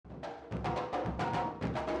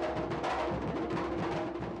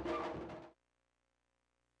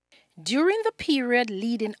During the period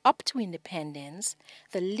leading up to independence,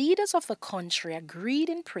 the leaders of the country agreed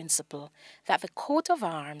in principle that the coat of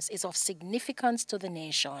arms is of significance to the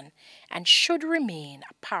nation and should remain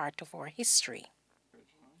a part of our history.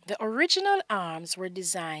 The original arms were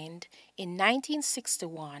designed in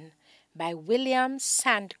 1961 by William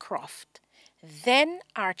Sandcroft, then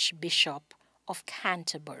Archbishop of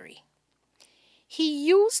Canterbury. He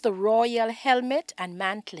used the royal helmet and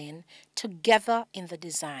mantling together in the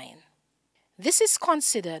design. This is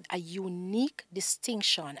considered a unique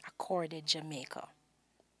distinction accorded Jamaica.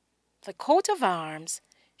 The coat of arms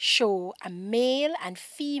show a male and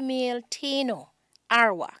female Taino,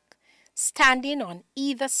 Arawak, standing on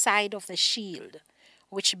either side of the shield,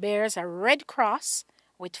 which bears a red cross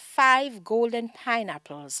with 5 golden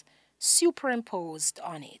pineapples superimposed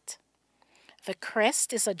on it. The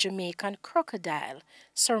crest is a Jamaican crocodile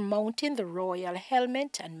surmounting the royal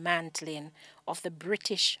helmet and mantling of the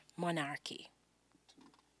British monarchy.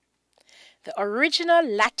 The original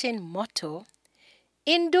Latin motto,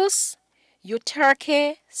 Indus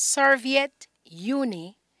Uterque Serviet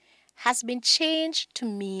Uni, has been changed to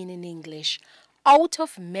mean in English, out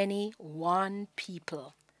of many, one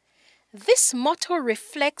people. This motto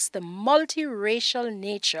reflects the multiracial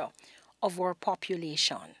nature of our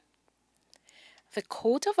population. The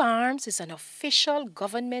coat of arms is an official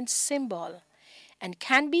government symbol and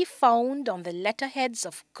can be found on the letterheads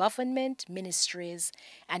of government ministries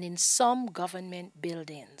and in some government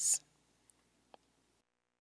buildings.